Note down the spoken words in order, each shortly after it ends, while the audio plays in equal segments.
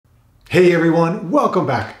Hey everyone, welcome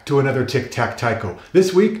back to another Tic Tac Taiko.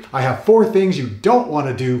 This week I have 4 things you don't want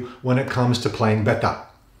to do when it comes to playing betta.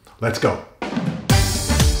 Let's go.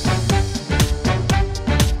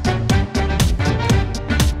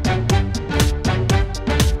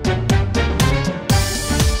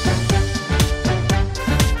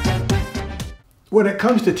 When it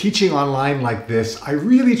comes to teaching online like this, I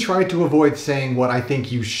really try to avoid saying what I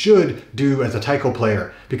think you should do as a taiko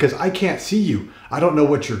player because I can't see you. I don't know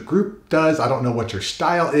what your group does, I don't know what your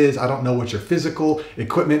style is, I don't know what your physical,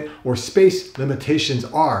 equipment, or space limitations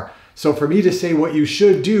are. So for me to say what you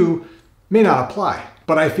should do may not apply.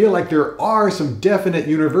 But I feel like there are some definite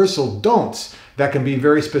universal don'ts that can be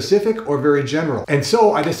very specific or very general. And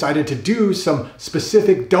so I decided to do some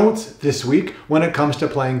specific don'ts this week when it comes to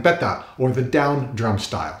playing betta, or the down drum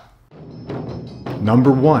style.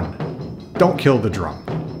 Number 1, don't kill the drum.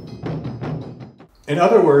 In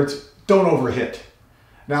other words, don't overhit.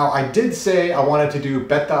 Now I did say I wanted to do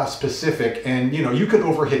betta specific, and you could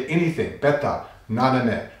overhit anything. Betta,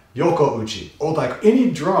 nanane, yoko uchi, odaiko, any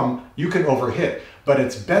drum you can overhit, but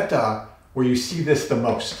it's betta where you see this the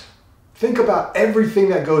most. Think about everything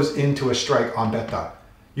that goes into a strike on betta.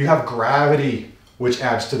 You have gravity, which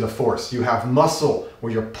adds to the force. You have muscle,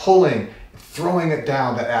 where you're pulling, throwing it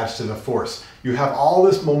down, that adds to the force. You have all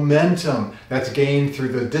this momentum that's gained through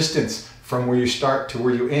the distance from where you start to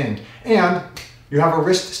where you end. And you have a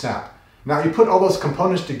wrist snap. Now you put all those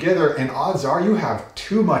components together and odds are you have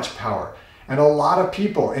too much power. And a lot of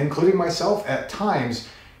people, including myself at times,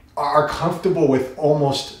 are comfortable with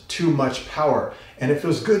almost too much power. And it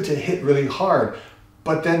feels good to hit really hard,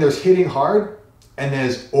 but then there's hitting hard and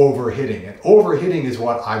there's overhitting. And overhitting is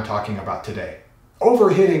what I'm talking about today.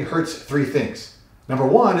 Overhitting hurts 3 things. Number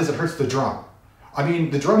 1 is it hurts the drum. I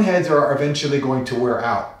mean, the drum heads are eventually going to wear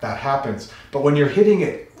out. That happens. But when you're hitting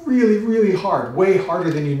it really, really hard, way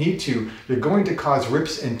harder than you need to, you're going to cause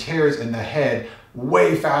rips and tears in the head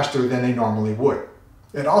way faster than they normally would.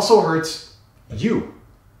 It also hurts you,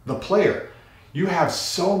 the player. You have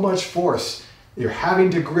so much force. You're having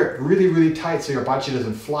to grip really, really tight so your bachi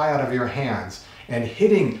doesn't fly out of your hands. And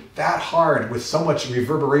hitting that hard with so much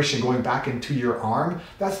reverberation going back into your arm,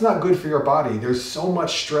 that's not good for your body. There's so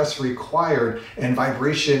much stress required and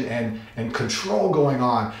vibration and control going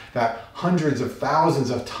on that hundreds of thousands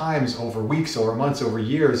of times over weeks, over months, over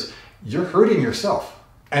years, you're hurting yourself.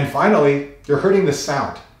 And finally, you're hurting the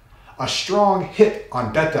sound. A strong hit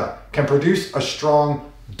on betta can produce a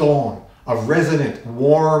strong don, a resonant,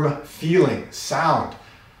 warm feeling, sound.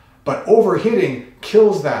 But overhitting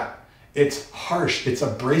kills that. It's harsh, it's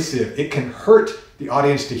abrasive, it can hurt the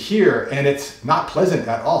audience to hear, and it's not pleasant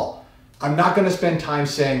at all. I'm not going to spend time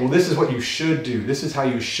saying, well, this is what you should do, this is how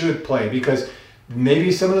you should play, because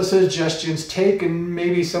maybe some of the suggestions take and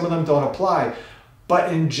maybe some of them don't apply.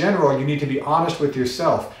 But in general, you need to be honest with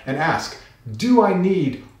yourself and ask, do I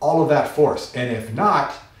need all of that force? And if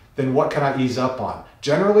not, then what can I ease up on?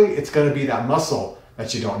 Generally, it's going to be that muscle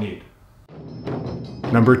that you don't need.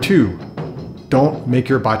 Number 2, don't make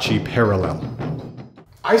your bachi parallel.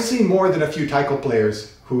 I've seen more than a few taiko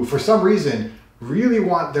players who, for some reason, really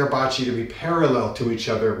want their bachi to be parallel to each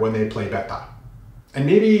other when they play betta. And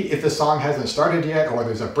maybe if the song hasn't started yet, or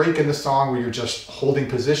there's a break in the song where you're just holding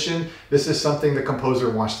position, this is something the composer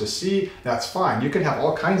wants to see, that's fine. You can have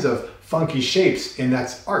all kinds of funky shapes, and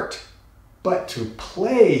that's art. But to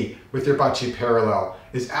play with your bachi parallel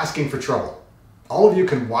is asking for trouble. All of you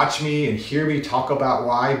can watch me and hear me talk about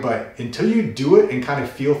why, but until you do it and kind of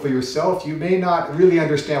feel for yourself, you may not really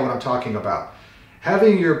understand what I'm talking about.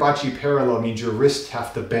 Having your bachi parallel means your wrists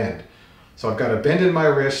have to bend. So I've got a bend in my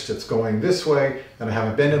wrist that's going this way, and I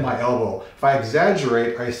have a bend in my elbow. If I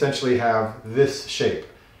exaggerate, I essentially have this shape.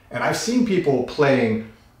 And I've seen people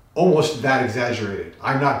playing almost that exaggerated.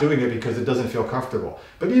 I'm not doing it because it doesn't feel comfortable.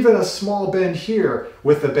 But even a small bend here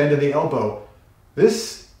with the bend in the elbow,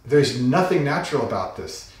 there's nothing natural about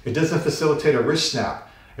this. It doesn't facilitate a wrist snap.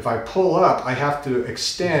 If I pull up, I have to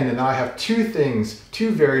extend, and now I have 2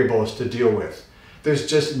 variables to deal with. There's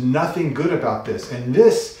just nothing good about this. And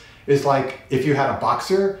this is like if you had a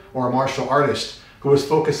boxer or a martial artist who was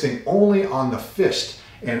focusing only on the fist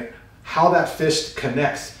and how that fist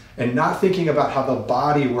connects, and not thinking about how the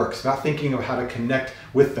body works, not thinking of how to connect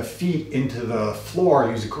with the feet into the floor,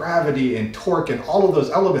 use gravity and torque and all of those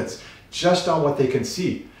elements, just on what they can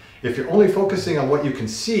see. If you're only focusing on what you can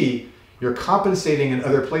see, you're compensating in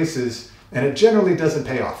other places, and it generally doesn't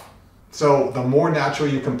pay off. So the more natural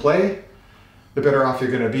you can play, the better off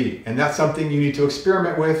you're going to be. And that's something you need to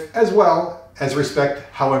experiment with, as well as respect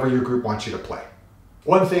however your group wants you to play.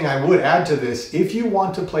 One thing I would add to this, if you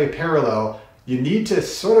want to play parallel, you need to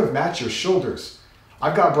sort of match your shoulders.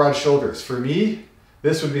 I've got broad shoulders. For me,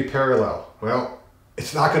 this would be parallel. Well,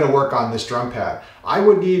 it's not going to work on this drum pad. I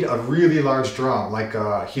would need a really large drum, like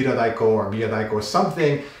a hiradaiko or miyadaiko, or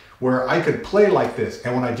something where I could play like this.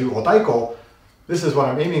 And when I do odaiko, this is what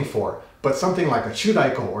I'm aiming for. But something like a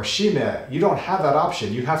chudaiko or shime, you don't have that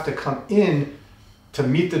option. You have to come in to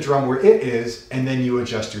meet the drum where it is, and then you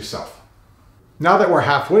adjust yourself. Now that we're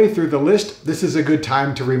halfway through the list, this is a good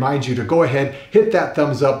time to remind you to go ahead, hit that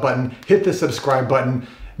thumbs up button, hit the subscribe button.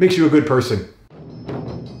 Makes you a good person.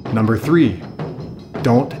 Number 3,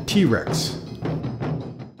 don't T-Rex.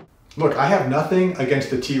 Look, I have nothing against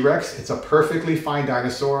the T-Rex. It's a perfectly fine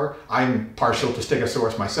dinosaur. I'm partial to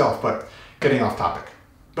Stegosaurus myself, but getting off topic.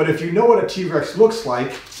 But if you know what a T-Rex looks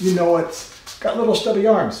like, you know it's got little stubby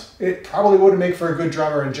arms. It probably wouldn't make for a good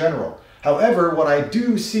drummer in general. However, what I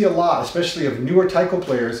do see a lot, especially of newer taiko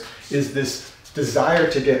players, is this desire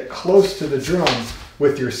to get close to the drum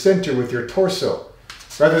with your center, with your torso,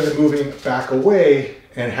 rather than moving back away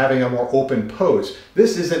and having a more open pose.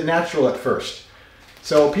 This isn't natural at first.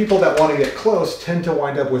 So people that want to get close tend to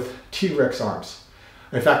wind up with T-Rex arms.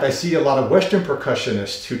 In fact, I see a lot of Western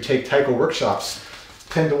percussionists who take taiko workshops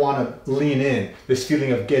tend to want to lean in, this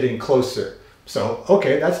feeling of getting closer. So,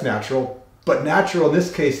 okay, that's natural, but natural in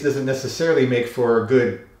this case doesn't necessarily make for a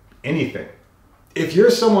good anything. If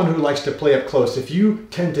you're someone who likes to play up close, if you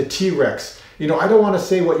tend to T-Rex, I don't want to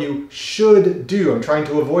say what you should do. I'm trying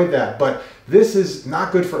to avoid that, but this is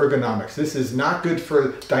not good for ergonomics. This is not good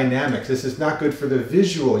for dynamics. This is not good for the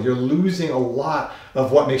visual. You're losing a lot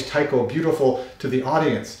of what makes taiko beautiful to the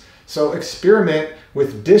audience. So experiment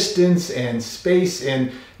with distance and space,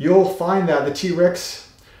 and you'll find that the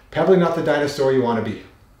T-Rex, probably not the dinosaur you want to be.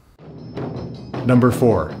 Number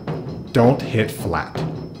 4, don't hit flat.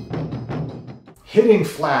 Hitting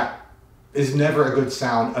flat is never a good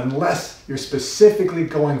sound unless you're specifically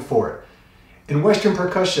going for it. In Western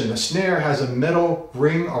percussion, the snare has a metal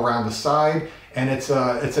ring around the side, and it's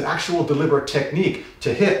an actual deliberate technique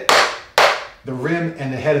to hit the rim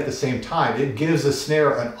and the head at the same time. It gives the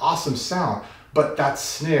snare an awesome sound, but that's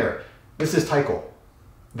snare. This is taiko.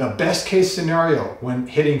 The best case scenario when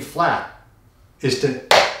hitting flat is to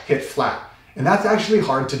hit flat, and that's actually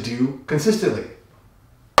hard to do consistently.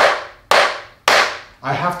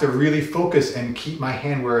 I have to really focus and keep my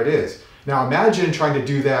hand where it is. Now imagine trying to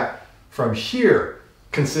do that from here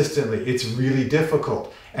consistently. It's really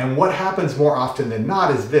difficult. And what happens more often than not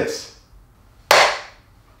is this.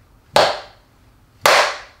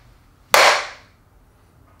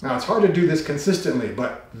 Now it's hard to do this consistently,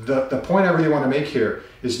 but the point I really want to make here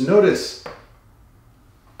is notice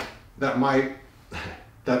that my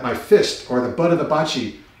fist or the butt of the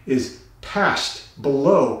bachi is past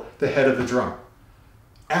below the head of the drum.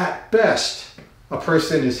 At best, a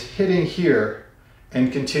person is hitting here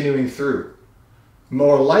and continuing through.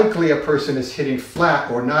 More likely a person is hitting flat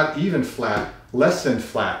or not even flat, less than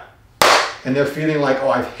flat. And they're feeling like, oh,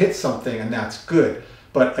 I've hit something and that's good.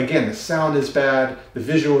 But again, the sound is bad, the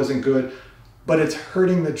visual isn't good, but it's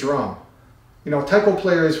hurting the drum. Taiko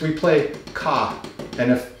players, we play ka. And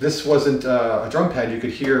if this wasn't a drum pad, you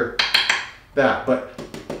could hear that. But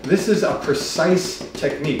this is a precise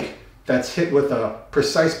technique that's hit with a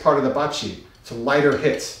precise part of the bachi. So lighter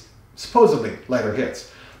hits, supposedly lighter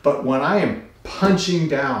hits. But when I am punching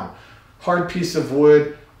down, hard piece of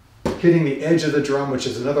wood, hitting the edge of the drum, which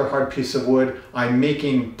is another hard piece of wood, I'm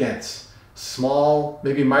making dents. Small,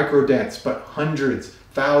 maybe micro dents, but hundreds,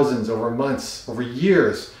 thousands, over months, over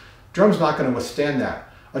years. Drum's not going to withstand that.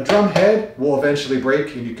 A drum head will eventually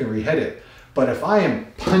break and you can rehead it. But if I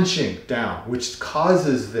am punching down, which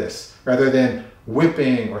causes this, rather than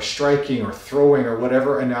whipping or striking or throwing or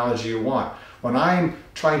whatever analogy you want. When I'm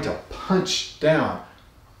trying to punch down,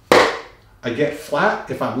 I get flat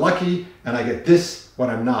if I'm lucky, and I get this when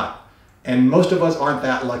I'm not. And most of us aren't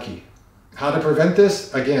that lucky. How to prevent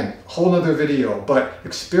this? Again, whole nother video, but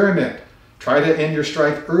experiment. Try to end your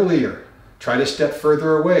strike earlier. Try to step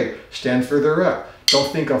further away, stand further up.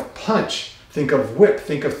 Don't think of punch, think of whip,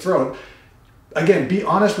 think of throw. Again, be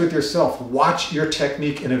honest with yourself. Watch your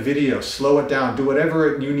technique in a video, slow it down, do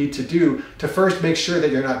whatever you need to do to first make sure that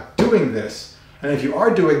you're not doing this. And if you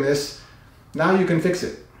are doing this, now you can fix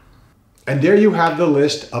it. And there you have the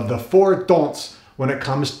list of the 4 don'ts when it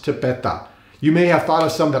comes to betta. You may have thought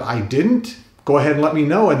of some that I didn't. Go ahead and let me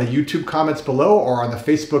know in the YouTube comments below or on the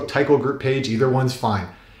Facebook Taiko group page. Either one's fine.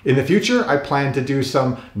 In the future, I plan to do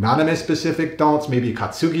some naname specific don'ts, maybe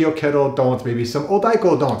katsugi okero don'ts, maybe some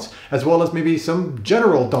odaiko don'ts, as well as maybe some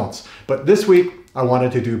general don'ts. But this week, I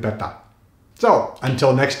wanted to do betta. So,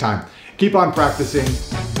 until next time, keep on practicing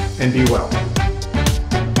and be well.